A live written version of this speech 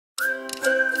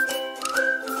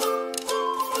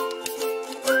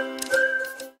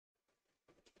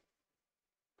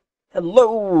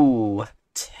Hello,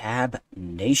 Tab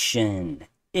Nation.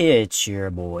 It's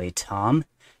your boy Tom,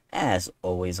 as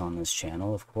always on this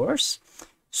channel, of course.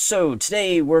 So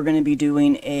today we're going to be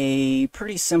doing a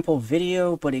pretty simple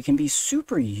video, but it can be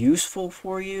super useful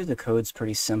for you. The code's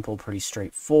pretty simple, pretty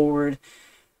straightforward.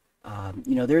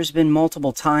 There's been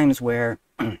multiple times where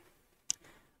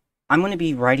I'm going to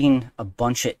be writing a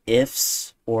bunch of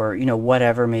ifs or,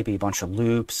 whatever, maybe a bunch of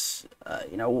loops,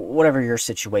 whatever your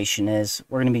situation is.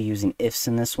 We're going to be using ifs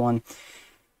in this one.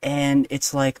 And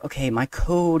it's like, okay, my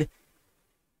code,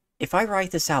 if I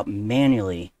write this out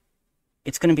manually,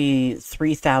 it's going to be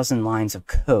 3,000 lines of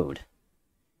code.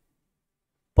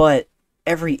 But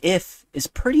every if is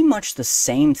pretty much the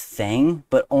same thing,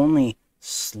 but only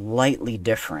slightly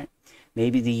different.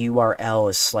 Maybe the URL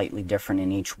is slightly different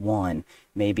in each one.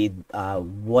 Maybe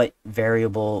what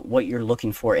you're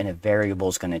looking for in a variable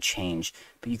is going to change.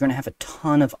 But you're going to have a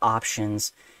ton of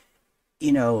options.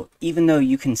 Even though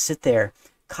you can sit there,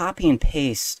 copy and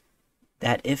paste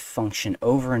that if function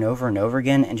over and over and over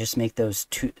again and just make those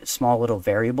two small little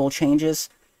variable changes.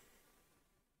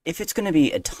 If it's going to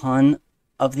be a ton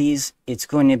of these, it's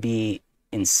going to be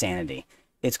insanity.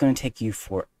 It's going to take you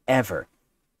forever.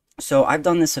 So I've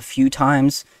done this a few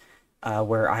times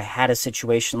where I had a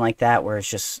situation like that where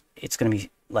it's going to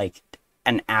be like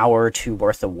an hour or two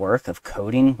worth of work of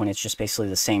coding when it's just basically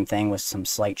the same thing with some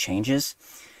slight changes.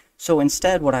 So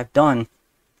instead what I've done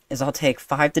is I'll take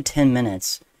 5 to 10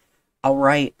 minutes. I'll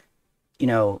write,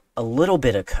 a little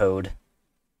bit of code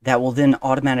that will then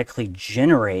automatically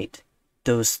generate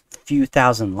those few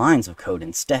thousand lines of code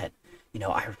instead.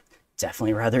 I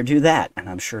definitely rather do that, and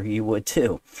I'm sure you would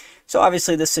too. So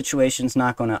obviously this situation is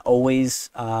not going to always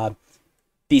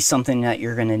be something that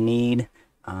you're going to need,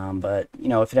 but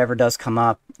if it ever does come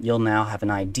up, you'll now have an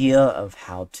idea of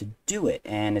how to do it,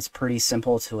 and it's pretty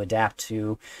simple to adapt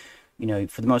to.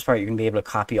 For the most part, you're going to be able to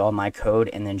copy all my code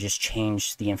and then just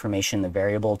change the information in the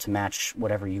variable to match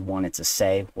whatever you want it to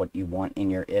say, what you want in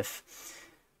your if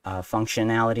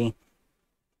functionality.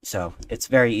 So it's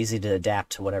very easy to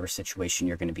adapt to whatever situation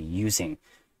you're going to be using.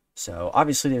 So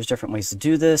obviously there's different ways to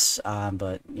do this,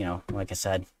 but like I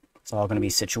said, it's all going to be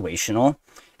situational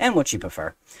and what you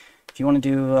prefer. If you want to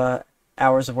do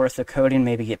hours of worth of coding,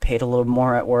 maybe get paid a little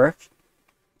more at work,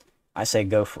 I say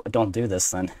don't do this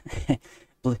then.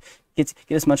 Get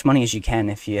as much money as you can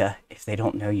if they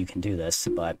don't know you can do this.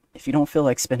 But if you don't feel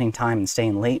like spending time and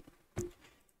staying late,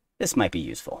 this might be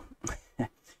useful.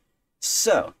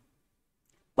 So,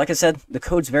 like I said, the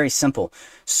code's very simple.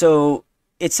 So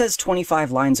it says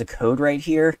 25 lines of code right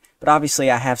here, but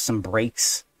obviously I have some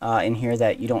breaks in here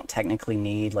that you don't technically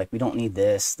need. Like we don't need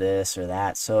this, or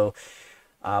that. So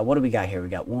what do we got here? We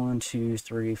got 1, 2,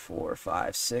 3, 4,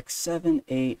 5, 6, 7,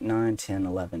 8, 9, 10,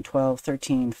 11, 12,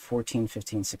 13, 14,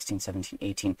 15, 16, 17,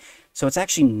 18. So it's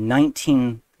actually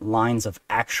 19 lines of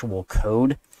actual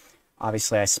code.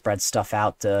 Obviously, I spread stuff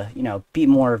out to, be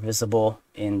more visible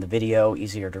in the video,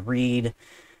 easier to read.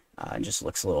 It just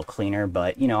looks a little cleaner,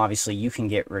 but, obviously you can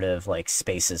get rid of, like,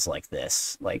 spaces like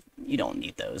this. Like, you don't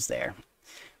need those there.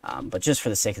 But just for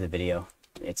the sake of the video,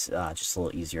 it's just a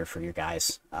little easier for you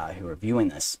guys who are viewing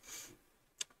this.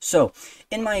 So,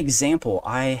 in my example,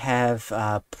 I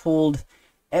have pulled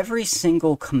every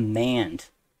single command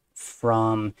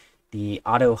from the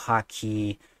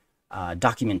AutoHotkey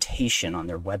documentation on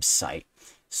their website.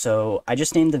 So, I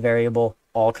just named the variable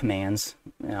all commands.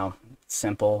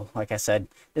 Simple. Like I said,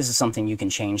 this is something you can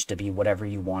change to be whatever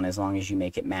you want as long as you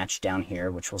make it match down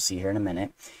here, which we'll see here in a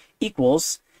minute,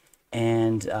 equals.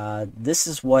 And this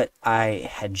is what I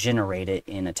had generated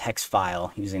in a text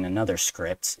file using another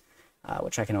script,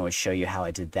 which I can always show you how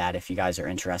I did that. If you guys are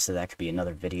interested, that could be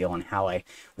another video on how I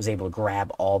was able to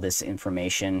grab all this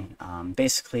information.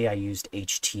 Basically, I used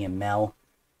HTML.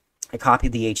 I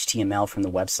copied the HTML from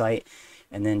the website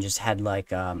and then just had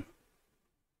like a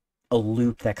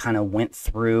loop that kind of went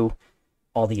through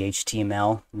all the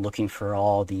HTML, looking for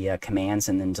all the commands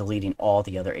and then deleting all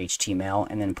the other HTML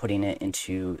and then putting it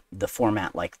into the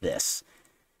format like this.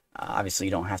 Obviously,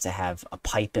 you don't have to have a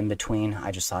pipe in between.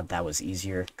 I just thought that was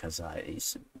easier because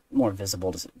it's more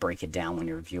visible to break it down when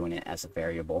you're viewing it as a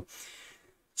variable.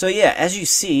 So yeah, as you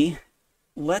see,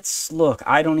 let's look.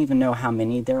 I don't even know how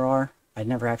many there are. I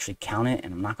never actually counted,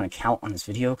 and I'm not going to count on this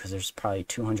video because there's probably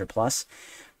 200 plus.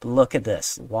 But look at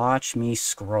this. Watch me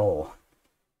scroll.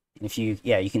 If you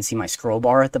can see my scroll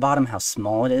bar at the bottom, how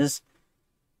small it is.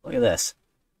 Look at this.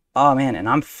 Oh man, and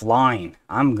I'm flying.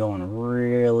 I'm going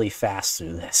really fast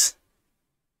through this.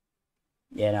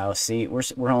 See,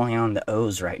 we're only on the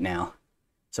O's right now.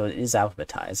 So it is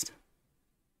alphabetized.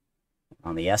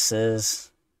 On the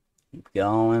S's, keep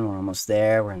going, we're almost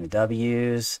there, we're in the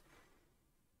W's.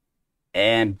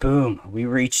 And boom, we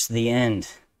reached the end.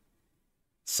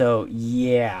 So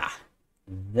yeah,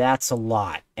 that's a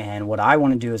lot. And what I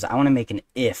want to do is I want to make an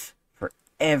if for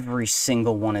every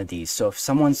single one of these. So if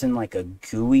someone's in like a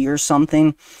GUI or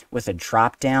something with a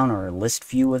drop down or a list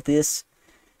view of this,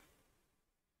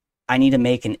 I need to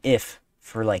make an if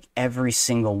for like every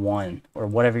single one or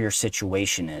whatever your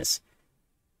situation is.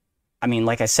 I mean,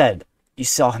 like I said, you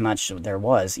saw how much there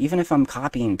was. Even if I'm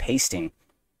copying and pasting,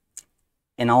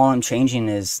 and all I'm changing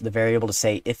is the variable to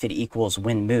say if it equals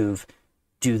when move,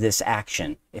 do this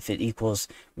action. If it equals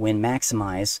when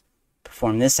maximize,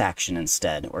 perform this action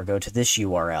instead, or go to this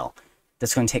URL.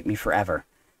 That's going to take me forever.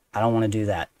 I don't want to do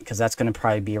that because that's going to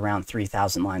probably be around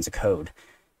 3,000 lines of code.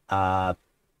 I'd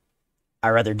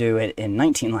rather do it in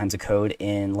 19 lines of code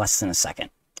in less than a second.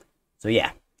 So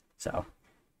yeah, so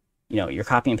you're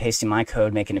copying and pasting my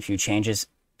code, making a few changes.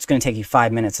 It's going to take you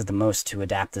 5 minutes at the most to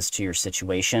adapt this to your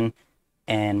situation,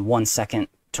 and 1 second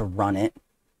to run it,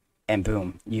 and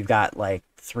boom, you've got like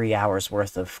 3 hours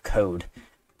worth of code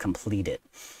completed.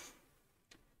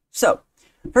 So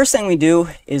first thing we do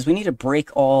is we need to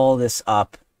break all this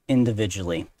up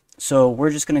individually. So we're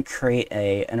just going to create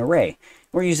an array.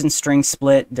 We're using string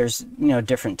split. There's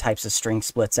different types of string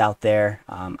splits out there.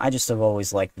 I just have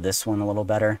always liked this one a little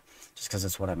better, just because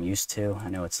it's what I'm used to. I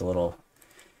know it's a little.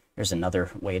 There's another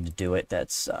way to do it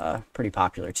that's pretty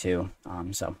popular too.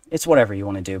 So it's whatever you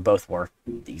want to do. Both work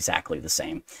exactly the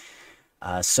same.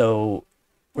 So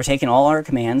we're taking all our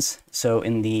commands. So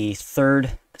in the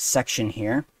third section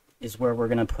here is where we're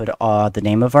going to put the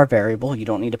name of our variable. You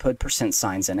don't need to put percent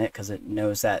signs in it because it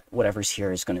knows that whatever's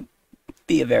here is going to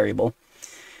be a variable.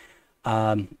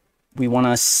 We want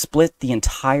to split the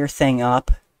entire thing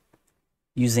up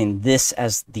using this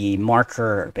as the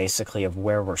marker basically of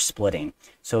where we're splitting.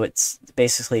 So it's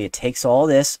basically, it takes all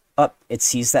this up, it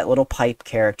sees that little pipe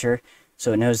character,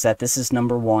 so it knows that this is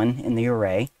number 1 in the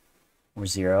array, or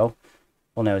 0.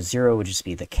 Well, no, 0 would just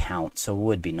be the count, so it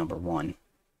would be number 1.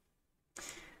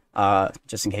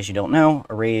 Just in case you don't know,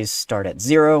 arrays start at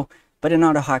 0, but in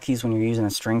AutoHotkeys, when you're using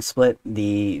a string split,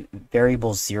 the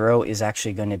variable 0 is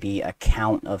actually going to be a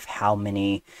count of how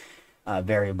many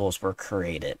variables were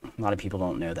created. A lot of people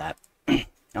don't know that.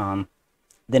 Then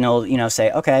it'll,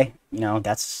 say, okay,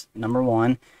 that's number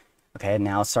 1. Okay,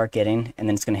 now start getting, and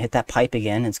then it's going to hit that pipe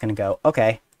again. And it's going to go,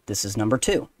 okay, this is number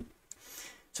 2.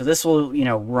 So this will,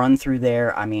 run through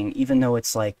there. I mean, even though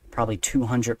it's like probably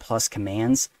 200 plus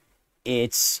commands,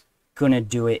 it's going to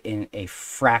do it in a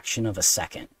fraction of a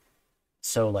second.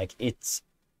 So like it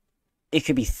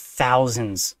could be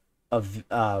thousands of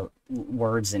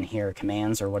words in here,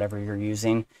 commands or whatever you're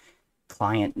using,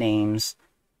 client names,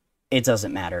 it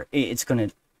doesn't matter. It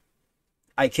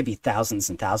could be thousands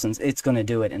and thousands. It's going to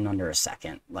do it in under a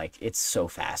second. Like, it's so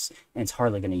fast, and it's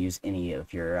hardly going to use any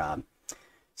of your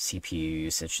CPU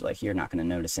usage. Like, you're not going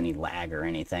to notice any lag or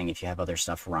anything if you have other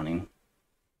stuff running.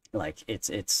 Like,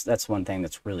 that's one thing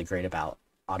that's really great about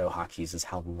AutoHotkeys is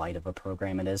how light of a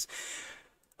program it is.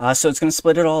 So it's going to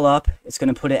split it all up. It's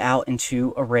going to put it out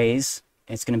into arrays.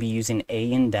 It's going to be using a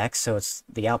index, so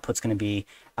the output's going to be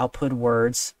output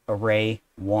words array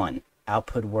 1,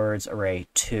 output words array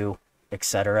 2,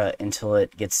 etc. until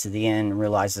it gets to the end and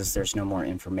realizes there's no more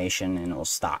information, and it'll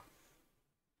stop.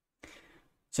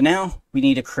 So now we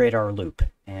need to create our loop,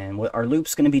 and what our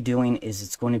loop's going to be doing is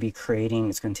it's going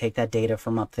to take that data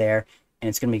from up there, and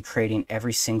it's going to be creating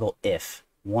every single if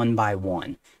one by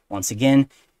one. Once again,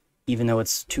 even though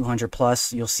it's 200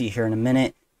 plus, you'll see here in a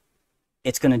minute,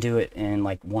 it's going to do it in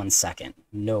like 1 second,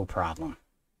 no problem.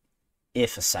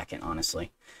 If a second,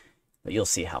 honestly. But you'll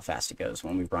see how fast it goes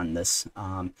when we run this.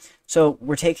 So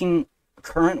we're taking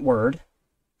current word,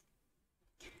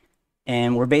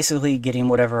 and we're basically getting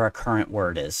whatever our current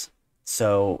word is.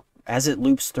 So as it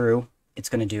loops through, it's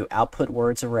going to do output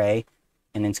words array,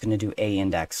 and it's going to do a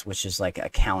index, which is like a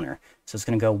counter. So it's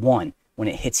going to go 1. When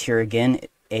it hits here again,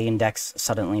 a index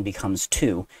suddenly becomes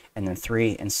 2, and then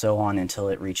 3, and so on until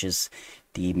it reaches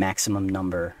the maximum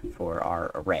number for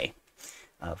our array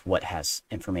of what has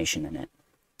information in it.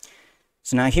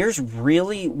 So now here's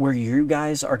really where you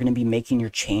guys are going to be making your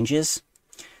changes.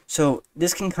 So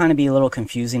this can kind of be a little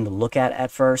confusing to look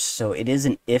at first. So it is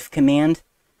an if command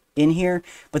in here,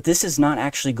 but this is not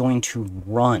actually going to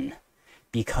run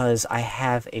because I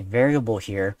have a variable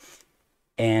here.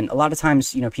 And a lot of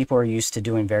times, people are used to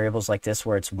doing variables like this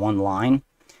where it's one line.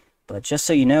 But just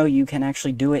so you know, you can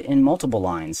actually do it in multiple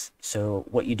lines. So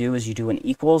what you do is you do an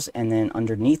equals, and then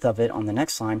underneath of it on the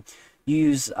next line, you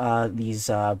use these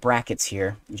brackets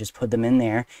here. You just put them in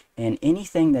there, and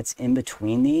anything that's in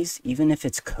between these, even if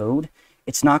it's code,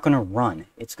 it's not going to run.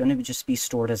 It's going to just be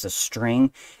stored as a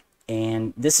string,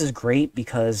 And this is great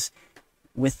because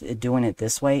with doing it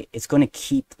this way, it's going to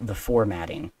keep the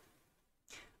formatting.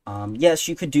 Yes,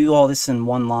 you could do all this in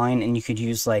one line, and you could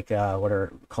use like what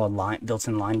are called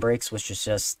built-in line breaks, which is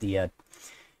just the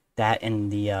that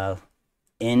and the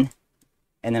in,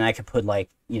 and then I could put like,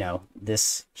 you know,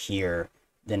 this here,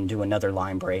 then do another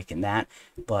line break and that.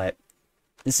 But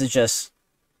this is just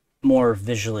more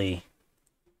visually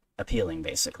appealing,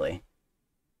 basically.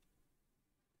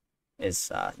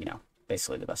 Is you know,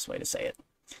 basically the best way to say it.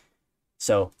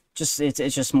 So just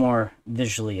it's just more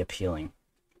visually appealing.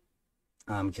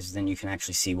 Because then you can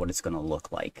actually see what it's going to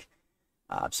look like,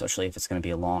 especially if it's going to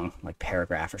be a long like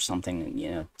paragraph or something. And,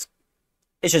 you know,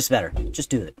 it's just better. Just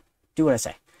do it. Do what I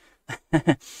say.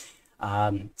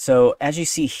 So as you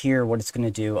see here, what it's going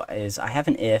to do is I have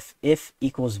an if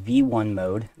equals v1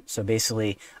 mode. So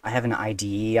basically, I have an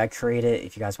IDE I created.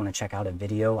 If you guys want to check out a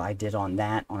video I did on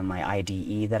that on my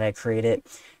IDE that I created,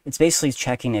 it's basically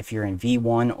checking if you're in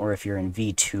v1 or if you're in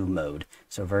v2 mode.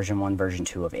 So version 1, version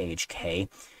 2 of AutoHotkey.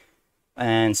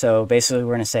 And so basically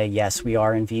we're going to say, yes, we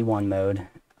are in v1 mode.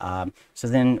 So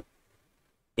then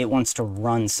it wants to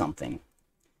run something.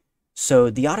 So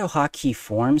the AutoHotkey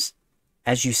forms,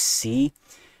 as you see,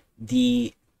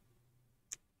 the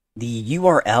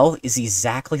URL is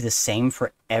exactly the same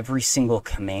for every single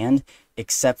command,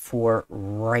 except for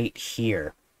right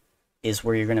here is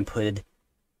where you're going to put,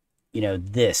 you know,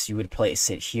 this. You would place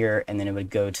it here, and then it would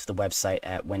go to the website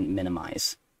at when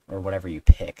minimize, or whatever you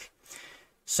pick.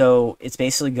 So it's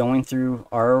basically going through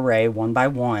our array one by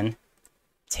one,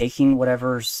 taking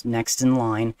whatever's next in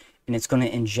line, and it's going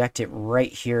to inject it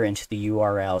right here into the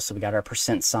URL. So we got our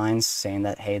 % signs saying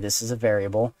that, hey, this is a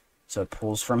variable. So it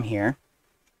pulls from here.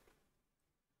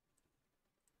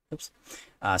 Oops.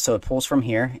 So it pulls from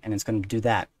here, and it's going to do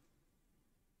that.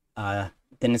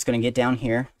 Then it's going to get down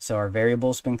here. So our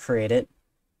variable's been created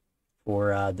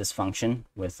for this function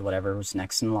with whatever was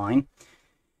next in line.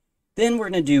 Then we're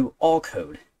going to do all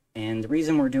code. And the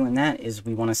reason we're doing that is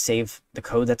we want to save the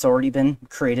code that's already been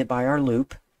created by our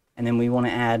loop. And then we want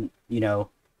to add, you know,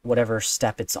 whatever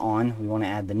step it's on, we want to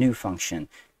add the new function.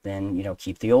 Then, you know,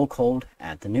 keep the old code,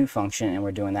 add the new function, and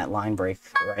we're doing that line break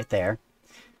right there.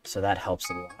 So that helps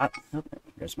a lot. Oh,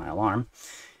 there's my alarm.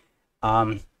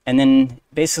 And then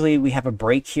basically we have a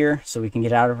break here so we can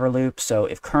get out of our loop. So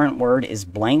if current word is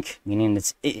blank, meaning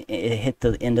it hit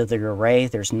the end of the array,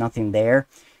 there's nothing there.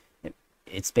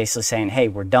 It's basically saying, hey,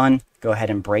 we're done. Go ahead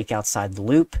and break outside the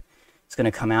loop. It's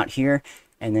going to come out here,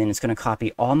 and then it's going to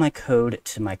copy all my code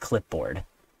to my clipboard.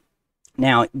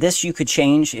 Now, this you could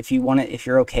change if you want it. If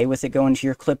you're okay with it going to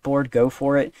your clipboard, go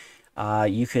for it.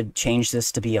 You could change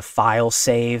this to be a file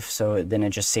save, so then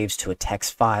it just saves to a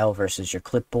text file versus your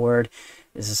clipboard.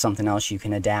 This is something else you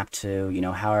can adapt to, you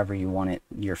know, however you want it,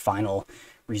 your final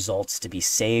results to be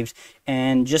saved.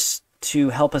 And just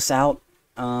to help us out,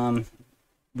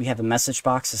 we have a message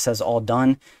box that says all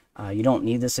done. You don't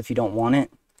need this if you don't want it.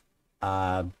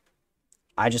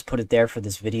 I just put it there for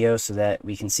this video so that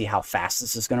we can see how fast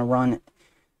this is going to run.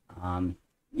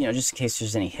 You know, just in case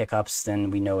there's any hiccups,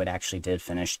 then we know it actually did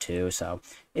finish too. So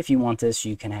if you want this,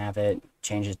 you can have it,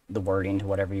 change it, the wording to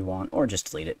whatever you want, or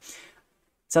just delete it.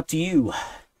 It's up to you.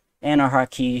 And our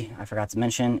hotkey, I forgot to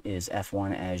mention, is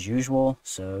F1 as usual.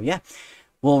 So yeah.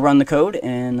 We'll run the code,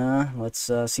 and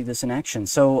let's see this in action.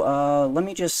 So let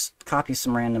me just copy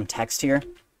some random text here.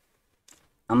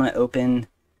 I'm going to open,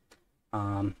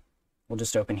 we'll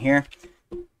just open here.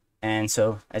 And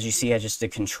so as you see, I just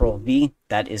did Control V.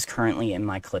 That is currently in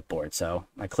my clipboard. So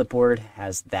my clipboard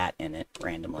has that in it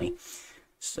randomly.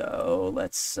 So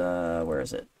let's, where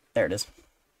is it? There it is.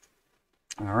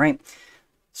 All right.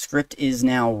 Script is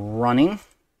now running.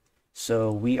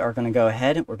 So we are going to go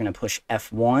ahead. We're going to push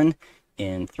F1.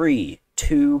 In 3,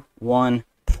 2, 1,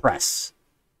 press.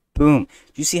 Boom.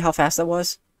 Do you see how fast that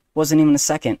was? Wasn't even a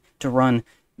second to run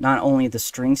not only the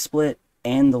string split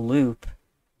and the loop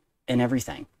and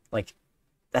everything. Like,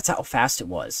 that's how fast it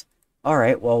was. All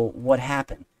right, well, what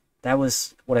happened? That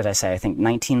was, what did I say? I think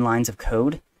 19 lines of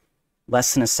code.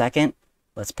 Less than a second.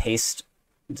 Let's paste.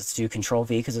 Let's do Control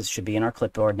V because it should be in our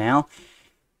clipboard now.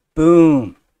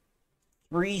 Boom.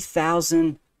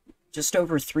 3,000. Just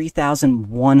over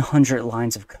 3,100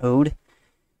 lines of code.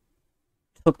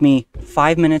 Took me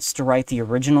 5 minutes to write the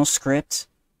original script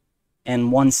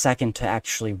and 1 second to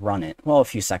actually run it. Well, a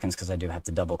few seconds because I do have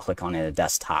to double click on it at a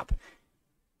desktop.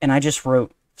 And I just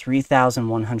wrote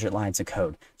 3,100 lines of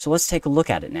code. So let's take a look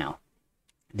at it now.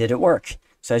 Did it work?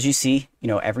 So as you see, you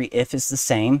know, every if is the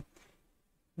same.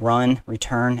 Run,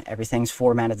 return, everything's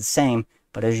formatted the same.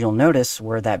 But as you'll notice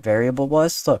where that variable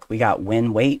was, look, we got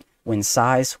when wait, when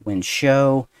size, when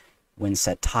show, when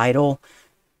set title.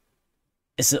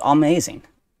 is amazing.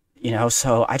 You know,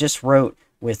 so I just wrote,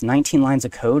 with 19 lines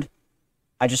of code,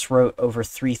 I just wrote over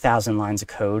 3,000 lines of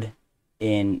code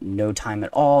in no time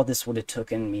at all. This would have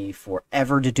taken me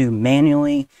forever to do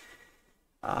manually,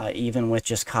 even with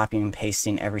just copying and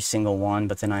pasting every single one.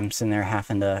 But then I'm sitting there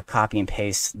having to copy and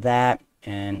paste that.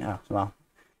 And, well,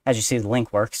 as you see, the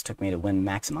link works. It took me to Win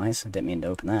Maximize. I didn't mean to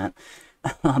open that.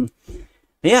 But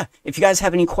yeah, if you guys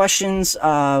have any questions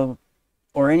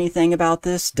or anything about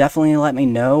this, definitely let me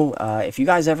know. If you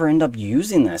guys ever end up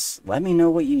using this, let me know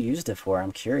what you used it for.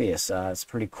 I'm curious. It's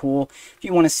pretty cool. If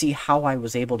you want to see how I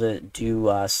was able to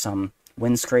do some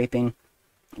wind scraping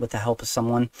with the help of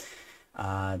someone,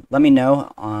 let me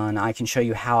know. I can show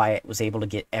you how I was able to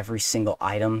get every single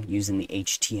item using the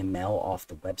HTML off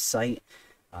the website.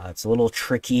 It's a little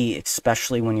tricky,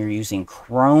 especially when you're using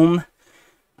Chrome,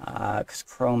 because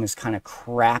Chrome is kind of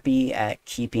crappy at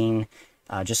keeping...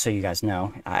 just so you guys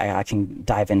know, I can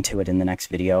dive into it in the next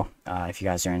video. If you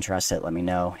guys are interested, let me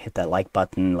know. Hit that like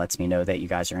button, lets me know that you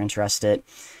guys are interested,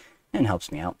 and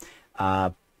helps me out.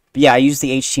 But yeah, I use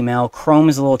the HTML. Chrome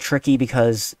is a little tricky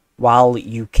because while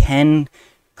you can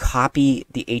copy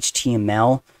the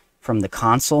HTML from the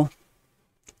console,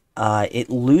 it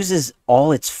loses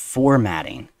all its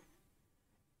formatting.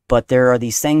 But there are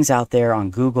these things out there on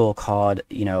Google called,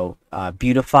 you know,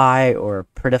 Beautify or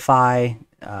Prettify.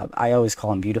 I always call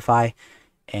them Beautify,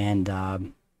 and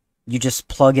you just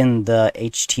plug in the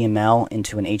HTML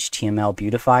into an HTML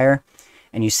beautifier,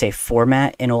 and you say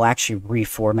format, and it'll actually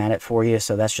reformat it for you.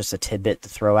 So that's just a tidbit to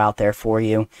throw out there for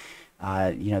you.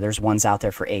 You know, there's ones out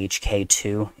there for AHK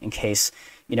too, in case,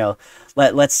 you know,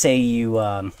 let's say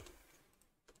you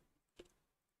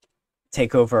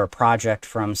take over a project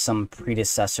from some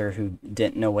predecessor who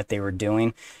didn't know what they were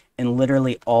doing, and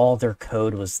literally all their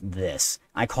code was this.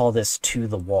 I call this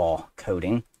to-the-wall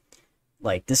coding.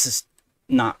 Like, this is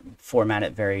not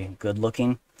formatted very good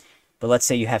looking, but let's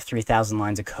say you have 3,000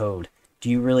 lines of code. Do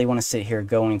you really want to sit here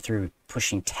going through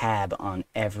pushing tab on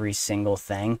every single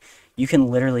thing? You can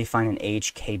literally find an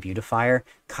AHK beautifier,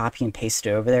 copy and paste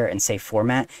it over there, and say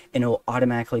format, and it will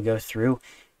automatically go through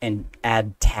and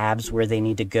add tabs where they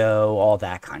need to go, all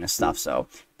that kind of stuff. So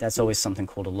that's always something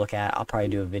cool to look at. I'll probably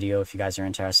do a video if you guys are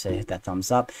interested. Hit that thumbs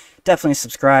up. Definitely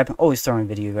subscribe. Always throwing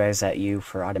video guys at you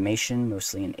for automation,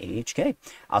 mostly in AHK.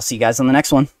 I'll see you guys on the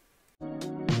next one.